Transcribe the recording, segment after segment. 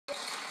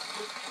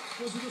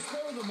Was it a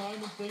spur of the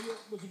moment thing?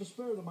 Was it a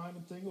spur of the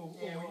moment thing?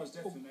 Yeah, it was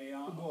definitely. It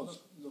was.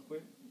 Look,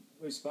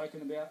 we've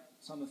spoken about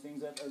some of the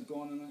things that have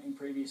gone in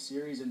previous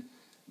series, and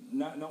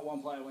not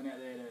one player went out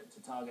there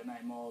to target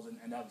Nate Myles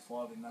and have a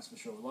fight with him, that's for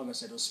sure. Like I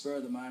said, it was spur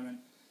of the moment.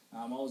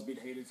 I was a bit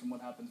heated from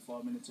what happened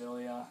 5 minutes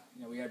earlier.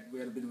 You know, we had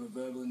a bit of a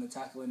verbal in the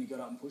tackle, and he got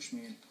up and pushed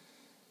me, and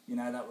you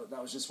know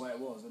that was just the way it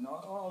was. And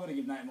I've got to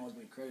give Nate Myles a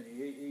bit of credit.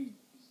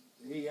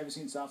 He ever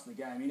since after the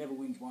game, he never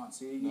whinged once.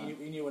 He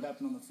knew what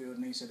happened on the field,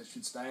 and he said it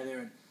should stay there.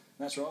 And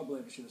that's right, I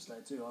believe it should have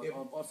stayed too.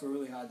 I feel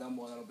really hard done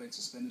by that. I've been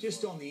suspended.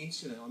 Just on the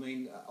incident, I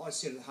mean, I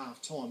said at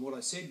half time, what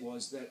I said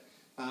was that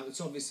it's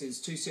obvious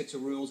there's two sets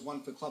of rules,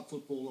 one for club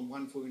football and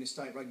one for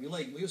interstate rugby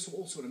league. We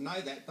all sort of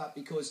know that, but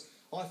because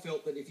I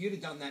felt that if you'd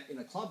have done that in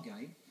a club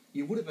game,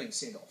 you would have been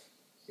sent off.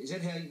 Is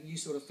that how you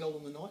sort of felt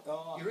on the night?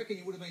 Oh, you reckon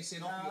you would have been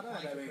sent off? I don't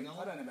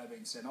know about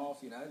being sent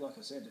off. You know, like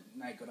I said,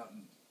 Nate got up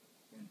and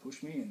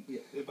pushed me, and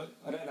but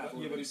I don't know if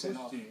he pushed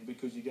you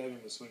because you gave him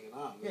a swinging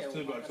arm.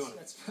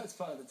 That's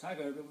part of the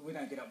tackle. We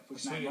don't get up and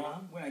push Nate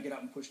Myles. We don't get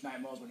up and push Nate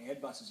Myles when he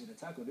headbutts us in a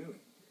tackle, do we?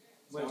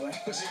 Well,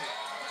 has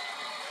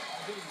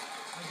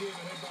he ever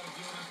headbutted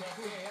you in a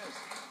tackle? Yeah, he has.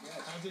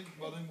 Has he?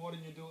 Well, then why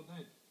didn't you do it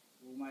then?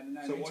 Well, mate, no,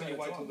 so why don't you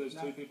wait till there's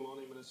two people on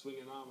him and a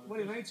swinging arm? What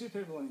do you mean, two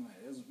people on him,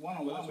 mate? There's one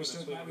on one. We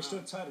stood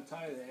toe to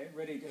toe there,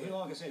 ready.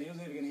 Like I said, he was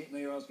either going to hit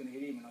me or I was going to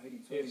hit him, and I hit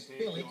him first.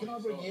 Billy, can I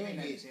bring you in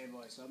here?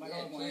 So, mate,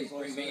 yeah, please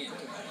bring me in.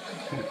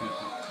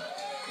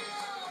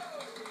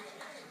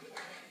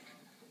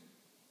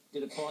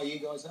 Did it fire you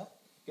guys up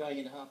going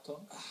into half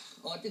time?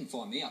 Well, it didn't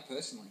fire me up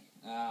personally.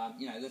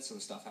 You know, that sort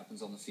of stuff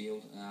happens on the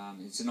field.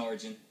 It's an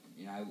origin.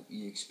 You know,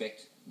 you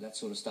expect that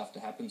sort of stuff to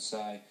happen. So,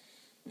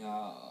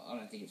 I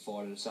don't think it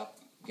fired us up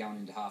going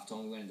into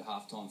half-time. We went into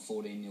half-time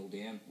 14-0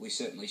 down. We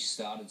certainly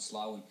started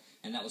slow,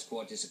 and that was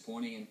quite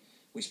disappointing. And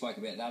we spoke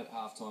about that at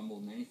half-time more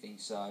than anything.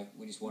 So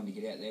we just wanted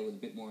to get out there with a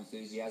bit more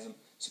enthusiasm,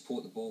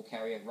 support the ball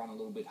carrier, run a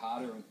little bit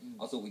harder. And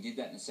I thought we did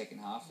that in the second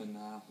half, and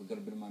we got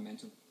a bit of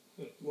momentum.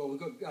 Well,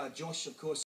 we've got Josh, of course.